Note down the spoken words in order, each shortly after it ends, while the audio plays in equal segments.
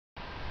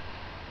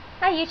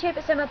Hi YouTube,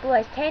 it's Emma Blue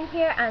Eyes 10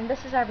 here, and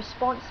this is our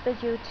response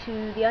video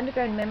to the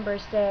Underground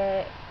members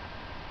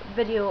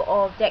video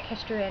of deck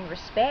history and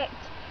respect,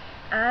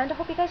 and I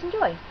hope you guys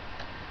enjoy.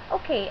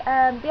 Okay,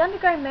 the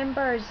Underground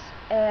members,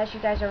 as you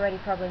guys already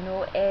probably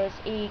know, is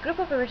a group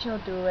of original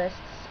duelists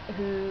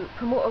who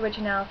promote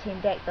originality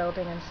in deck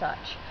building and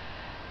such.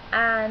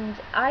 And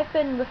I've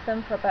been with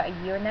them for about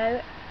a year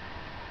now,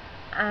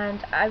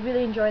 and I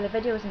really enjoy the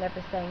videos and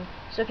everything.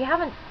 So if you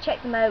haven't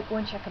checked them out, go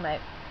and check them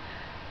out.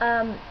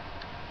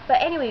 But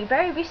anyway,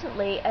 very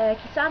recently,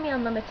 Kisame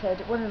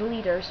Unlimited, one of the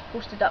leaders,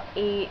 posted up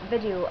a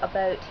video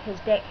about his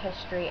deck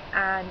history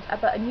and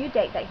about a new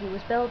deck that he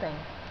was building.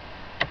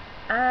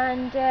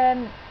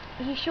 And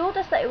he showed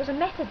us that it was a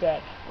meta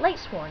deck, Light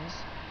Swans,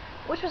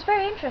 which was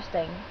very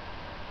interesting.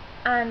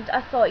 And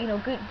I thought, you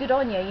know, good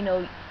on you, you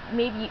know,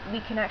 maybe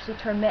we can actually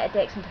turn meta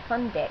decks into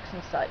fun decks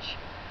and such.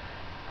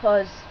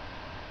 Because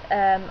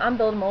I'm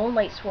building my own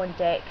Light Swan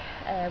deck,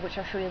 which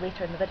I'll show you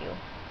later in the video.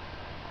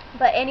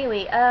 But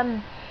anyway,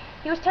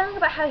 he was telling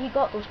about how he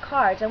got those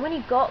cards, and when he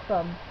got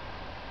them,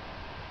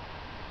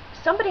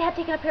 somebody had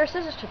taken a pair of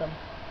scissors to them.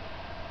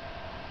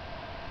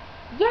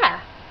 Yeah,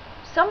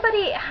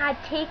 somebody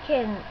had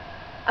taken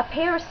a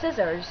pair of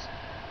scissors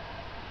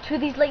to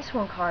these Light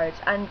Swan cards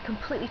and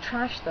completely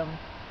trashed them.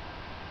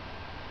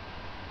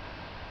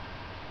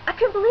 I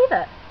couldn't believe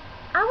it.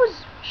 I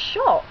was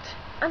shocked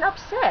and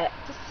upset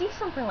to see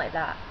something like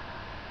that.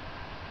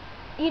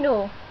 You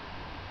know,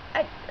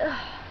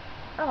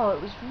 oh,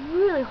 it was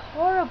really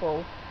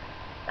horrible.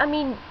 I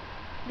mean,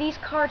 these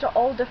cards are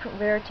all different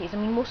rarities. I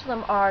mean, most of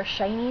them are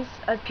shinies,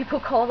 as people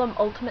call them,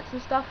 ultimates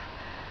and stuff.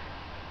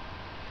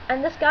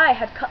 And this guy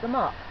had cut them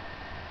up.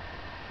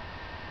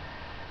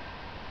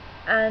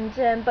 And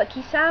but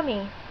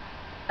Kisame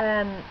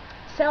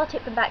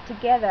sellotaped them back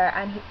together,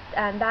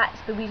 and that's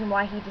the reason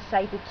why he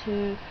decided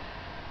to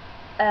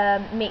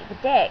make the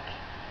deck,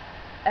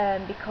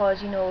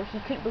 because, you know, he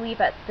couldn't believe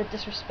it, the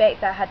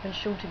disrespect that had been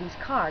shown to these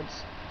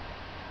cards.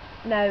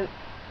 Now,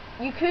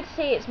 you could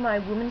say it's my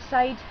woman's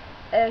side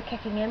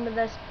kicking in with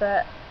this,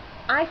 but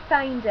I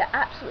find it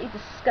absolutely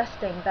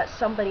disgusting that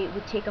somebody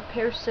would take a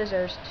pair of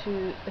scissors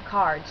to the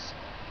cards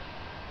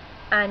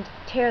and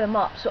tear them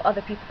up so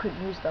other people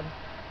couldn't use them.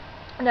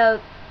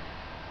 Now,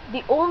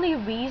 the only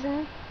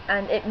reason,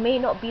 and it may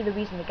not be the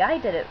reason the guy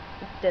did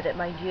it,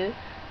 mind you,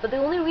 but the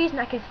only reason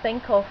I could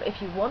think of,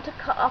 if you want to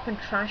cut up and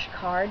trash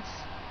cards,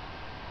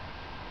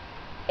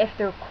 if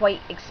they're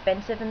quite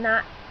expensive in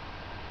that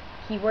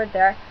keyword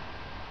there,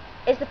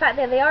 is the fact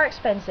that they are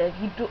expensive.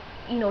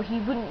 You know, he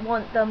wouldn't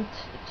want them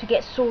to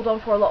get sold on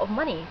for a lot of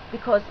money,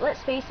 because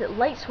let's face it,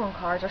 Light Swan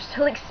cards are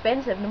still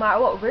expensive no matter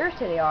what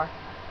rarity they are.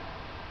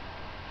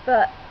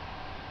 But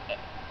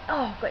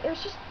oh god,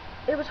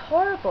 it was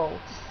horrible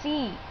to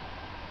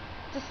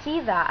see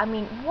that. I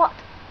mean, what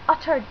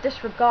utter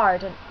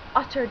disregard and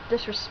utter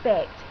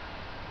disrespect.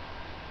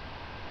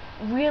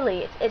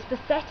 Really, it's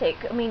pathetic.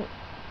 I mean,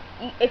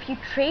 if you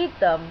trade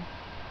them,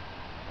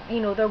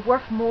 you know, they're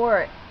worth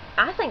more.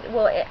 I think,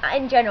 well,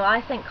 in general,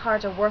 I think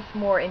cards are worth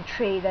more in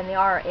trade than they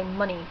are in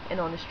money, in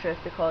honest truth,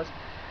 because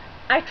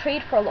I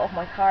trade for a lot of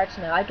my cards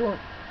now. I don't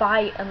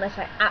buy unless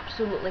I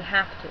absolutely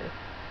have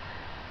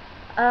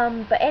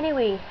to. But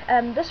anyway,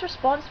 this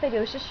response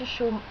video is just to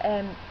show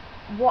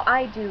what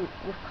I do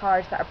with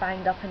cards that are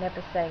banged up and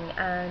everything.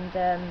 And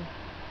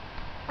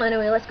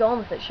anyway, let's go on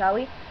with it, shall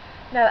we?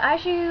 Now,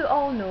 as you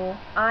all know,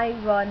 I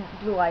run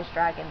Blue Eyes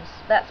Dragons.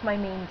 That's my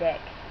main deck.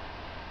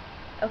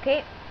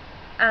 Okay?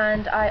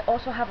 And I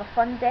also have a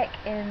fun deck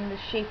in the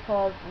shape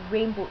of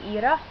Rainbow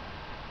Era,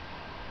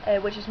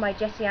 which is my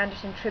Jesse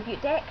Anderson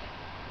tribute deck.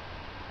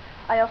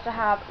 I also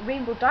have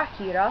Rainbow Dark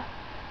Era.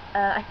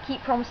 I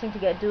keep promising to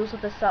get duels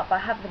with this up, but I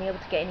haven't been able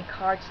to get any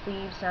card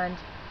sleeves, and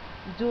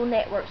Duel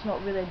Network's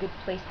not really a good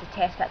place to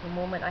test at the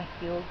moment, I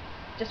feel,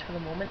 just for the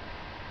moment.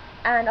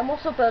 And I'm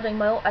also building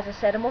my own, as I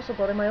said, I'm also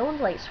building my own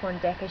Light Swan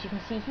deck, as you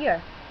can see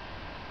here.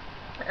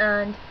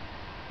 And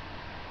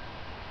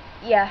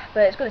yeah,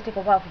 but it's going to take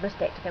a while for this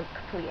deck to get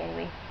complete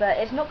anyway. But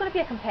it's not going to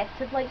be a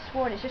competitive Light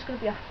Swan, it's just going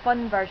to be a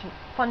fun version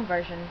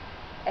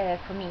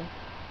for me.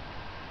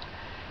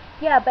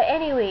 Yeah, but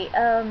anyway,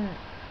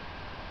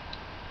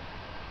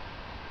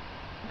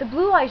 the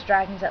Blue Eyes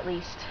Dragons, at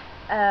least,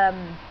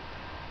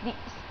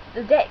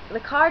 the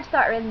cards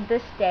that are in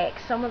this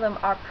deck, some of them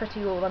are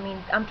pretty old. I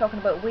mean, I'm talking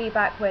about way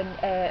back when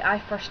I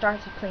first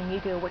started playing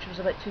Yu-Gi-Oh, which was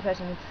about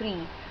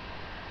 2003,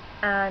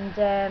 and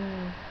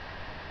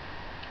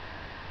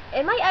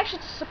it might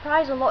actually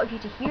surprise a lot of you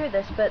to hear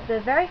this, but the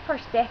very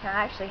first deck I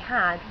actually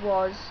had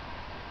was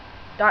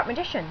Dark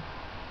Magician.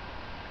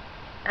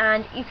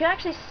 And you can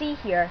actually see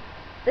here,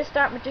 this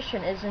Dark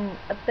Magician is in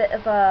a bit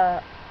of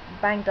a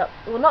banged up,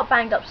 well, not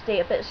banged up state,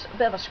 a bit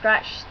of a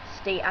scratched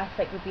state, I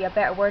think would be a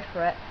better word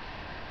for it.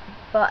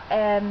 But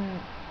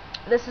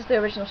this is the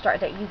original starter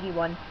deck Yu-Gi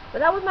one. But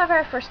that was my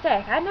very first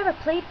deck. I never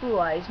played Blue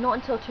Eyes, not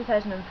until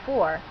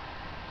 2004,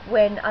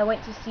 when I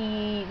went to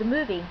see the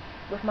movie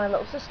with my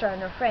little sister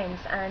and her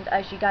friends, and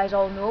as you guys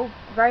all know,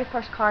 the very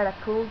first card I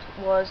pulled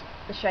was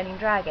the Shining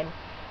Dragon.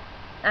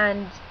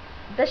 And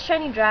this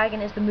Shiny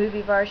Dragon is the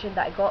movie version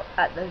that I got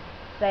at the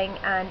thing,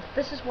 and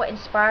this is what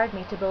inspired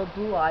me to build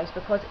Blue Eyes,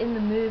 because in the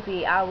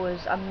movie I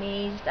was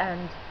amazed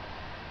and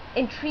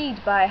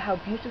intrigued by how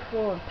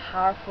beautiful and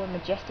powerful and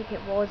majestic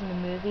it was in the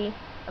movie.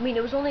 I mean,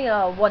 it was only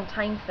a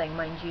one-time thing,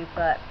 mind you,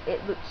 but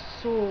it looked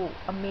so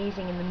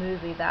amazing in the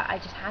movie that I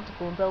just had to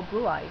go and build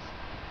Blue Eyes.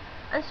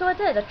 And so I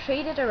did. I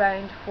traded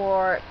around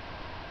for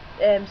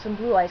some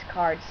Blue Eyes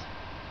cards,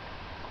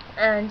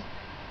 and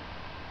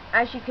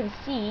as you can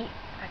see,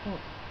 I can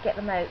get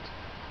them out,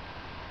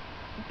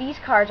 these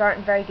cards aren't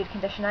in very good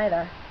condition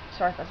either.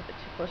 Sorry if that's a bit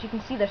too close. You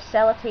can see there's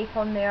sellotape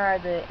on there,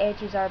 the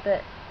edges are a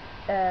bit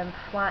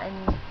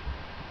flattened.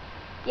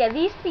 Yeah,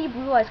 these 3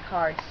 Blue Eyes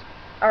cards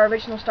are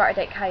original starter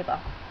deck Kaiba,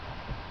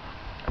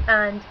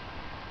 and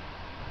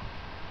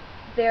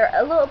they're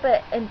a little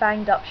bit in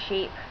banged up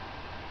shape,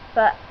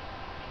 but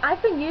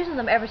I've been using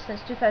them ever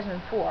since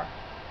 2004,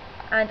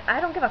 and I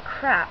don't give a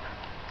crap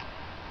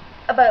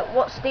about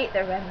what state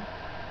they're in,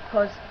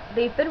 because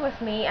they've been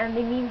with me and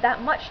they mean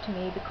that much to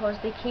me, because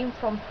they came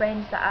from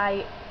friends that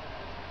I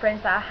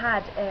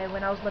had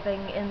when I was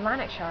living in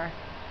Lanarkshire.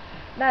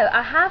 Now,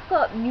 I have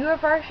got newer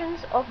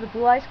versions of the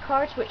Blue Eyes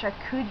cards which I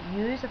could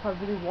use if I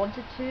really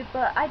wanted to,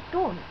 but I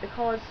don't,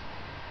 because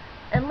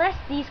unless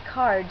these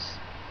cards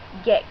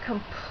get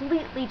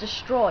completely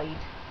destroyed,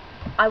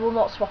 I will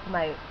not swap them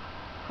out,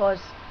 because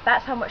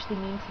that's how much they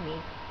mean to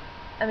me.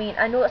 I mean,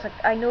 I know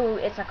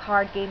it's a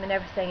card game and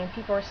everything, and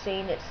people are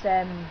saying it's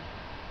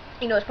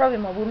you know, it's probably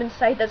my woman's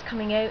side that's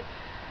coming out,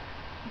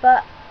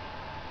 but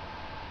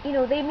you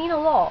know, they mean a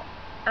lot,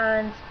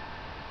 and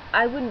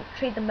I wouldn't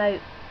trade them out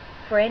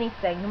for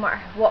anything, no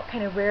matter what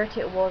kind of rarity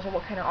it was or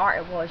what kind of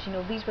art it was. You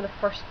know, these were the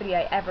first 3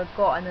 I ever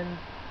got, and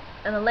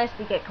unless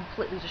they get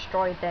completely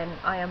destroyed, then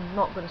I am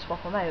not going to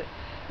swap them out.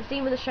 The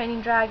same with the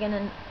Shining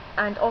Dragon,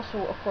 and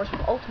also of course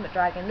with Ultimate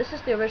Dragon. This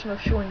is the original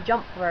Show and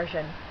Jump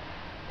version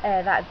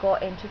that I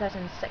got in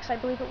 2006, I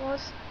believe it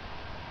was.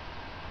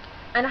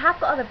 And I have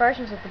got other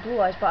versions of the Blue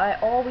Eyes, but I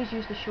always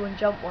use the Show and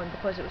Jump one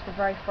because it was the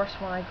very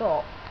first one I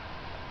got.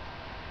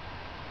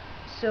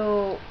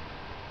 So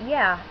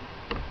yeah,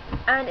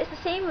 and it's the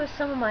same with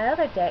some of my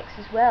other decks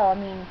as well. I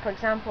mean, for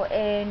example,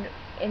 in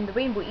the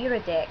Rainbow Era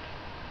deck,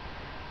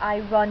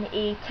 I run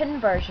a tin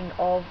version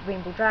of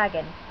Rainbow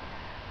Dragon,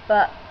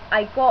 but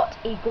I got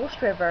a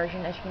Ghost Rare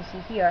version, as you can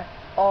see here,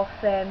 of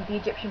the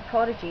Egyptian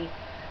Prodigy,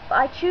 but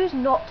I choose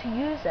not to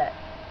use it.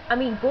 I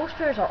mean, Ghost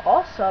Rares are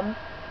awesome,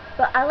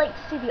 but I like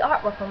to see the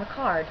artwork on the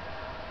card,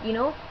 you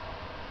know?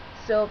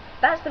 So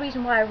that's the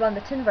reason why I run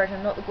the tin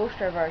version, not the Ghost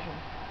Rare version.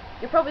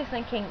 You're probably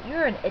thinking,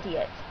 you're an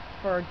idiot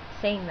for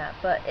saying that,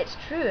 but it's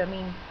true. I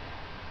mean,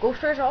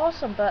 Ghost Rares are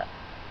awesome, but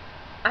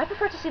I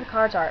prefer to see the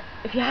cards art,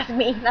 if you ask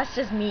me. That's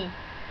just me.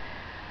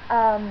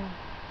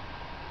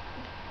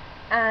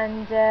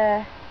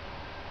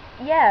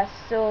 Yeah,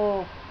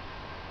 so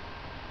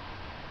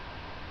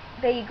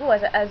there you go.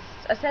 As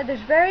I said,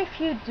 there's very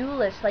few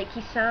duelists like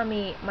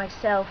Kisame,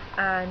 myself,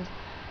 and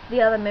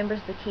the other members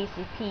of the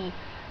KCP.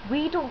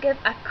 We don't give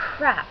a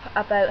crap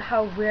about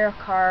how rare a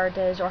card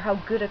is or how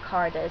good a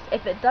card is.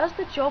 If it does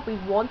the job we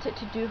want it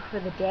to do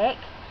for the deck,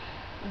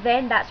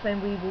 then that's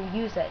when we will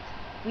use it.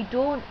 We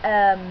don't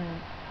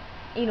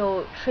you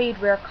know, trade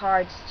rare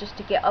cards just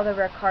to get other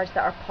rare cards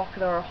that are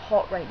popular or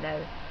hot right now.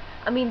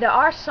 I mean, there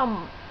are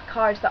some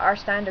cards that are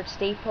standard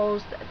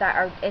staples that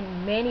are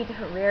in many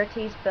different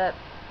rarities, but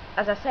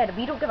as I said,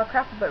 we don't give a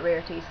crap about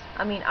rarities.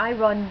 I mean, I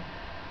run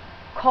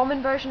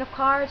common version of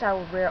cards, I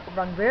will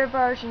run rare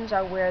versions,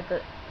 I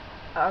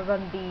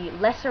run the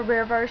lesser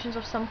rare versions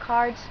of some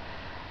cards.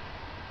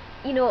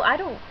 You know, I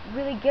don't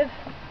really give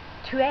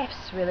 2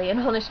 F's really, in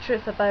honest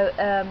truth, about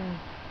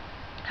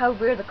how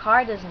rare the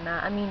card is and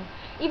that. I mean,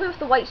 even with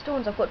the White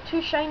Stones, I've got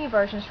 2 shiny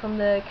versions from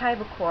the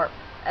Kaiba Corp.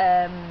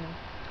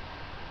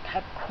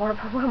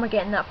 Where am I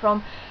getting that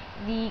from?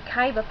 The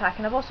Kaiba pack,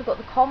 and I've also got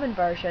the common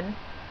version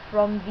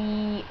from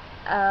the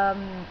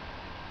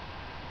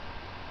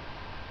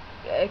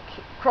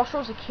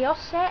Crossroads of Chaos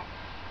set.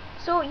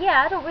 So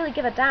yeah, I don't really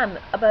give a damn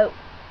about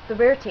the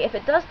rarity. If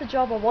it does the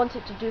job I want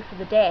it to do for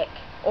the deck,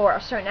 or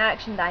a certain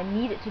action that I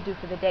need it to do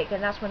for the deck,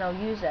 then that's when I'll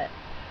use it.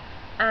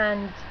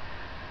 And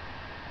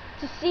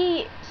to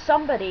see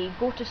somebody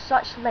go to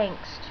such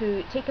lengths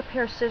to take a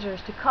pair of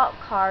scissors to cut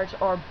cards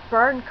or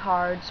burn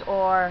cards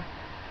or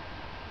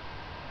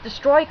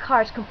destroy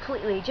cards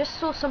completely just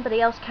so somebody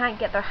else can't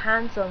get their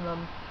hands on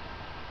them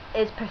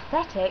is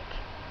pathetic,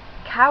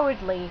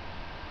 cowardly,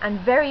 and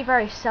very,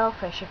 very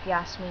selfish, if you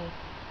ask me.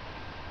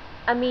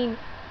 I mean,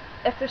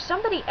 if there's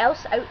somebody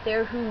else out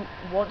there who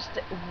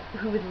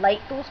would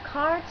like those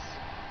cards,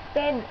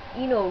 then,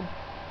 you know,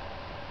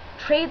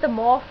 trade them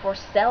off or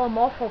sell them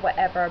off or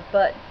whatever,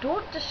 but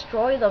don't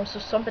destroy them so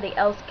somebody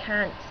else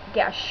can't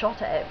get a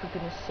shot at it, for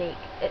goodness sake.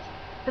 It's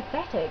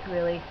pathetic,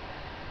 really.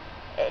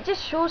 It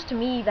just shows to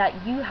me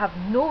that you have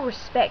no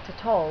respect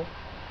at all.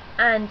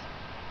 And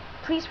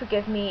please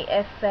forgive me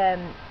if I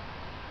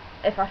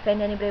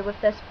offend anybody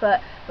with this,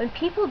 but when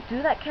people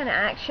do that kind of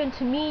action,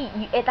 to me,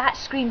 that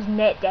screams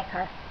net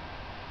decker.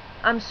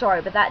 I'm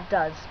sorry, but that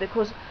does,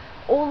 because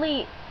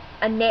only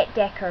a net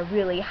decker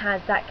really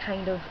has that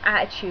kind of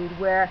attitude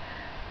where,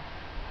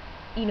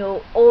 you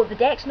know, oh, the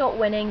deck's not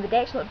winning, the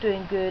deck's not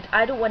doing good,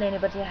 I don't want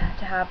anybody to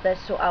have this,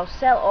 so I'll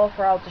sell it off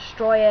or I'll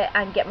destroy it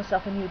and get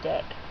myself a new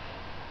deck.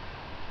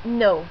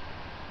 No,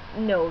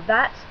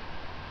 that's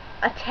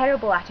a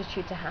terrible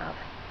attitude to have,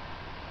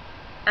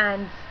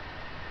 and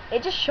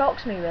it just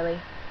shocks me, really.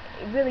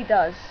 It really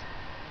does.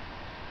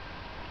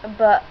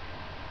 But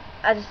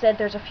as I said,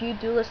 there's a few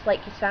duelists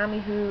like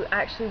Kisame who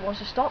actually wants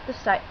to stop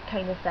this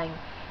kind of thing,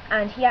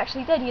 and he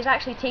actually did. He's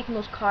actually taken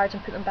those cards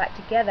and put them back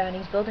together, and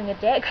he's building a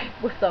deck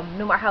with them,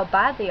 no matter how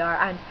bad they are.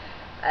 And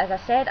as I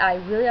said, I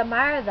really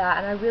admire that,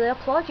 and I really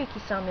applaud you,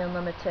 Kisame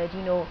Unlimited.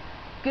 You know,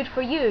 good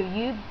for you.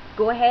 You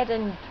go ahead,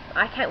 and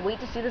I can't wait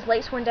to see this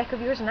Lightsworn deck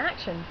of yours in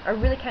action. I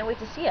really can't wait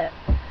to see it.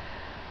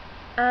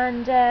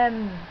 And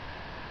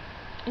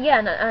yeah,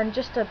 and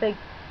just a big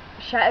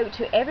shout out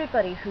to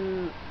everybody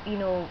who, you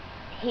know,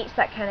 hates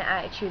that kind of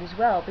attitude as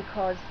well,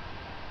 because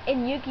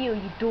in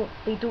Yu-Gi-Oh!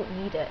 They don't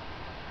need it.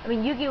 I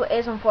mean, Yu-Gi-Oh!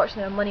 Is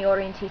unfortunately a money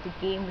orientated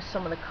game with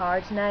some of the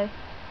cards now,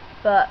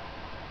 but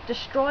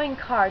destroying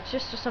cards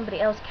just so somebody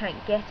else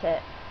can't get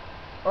it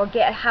or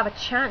have a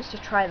chance to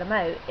try them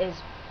out is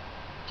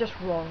just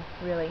wrong,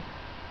 really.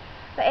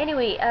 But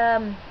anyway,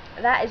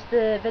 that is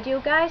the video,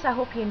 guys. I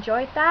hope you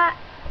enjoyed that,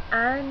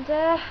 and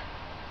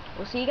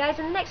we'll see you guys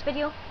in the next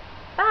video.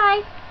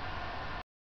 Bye!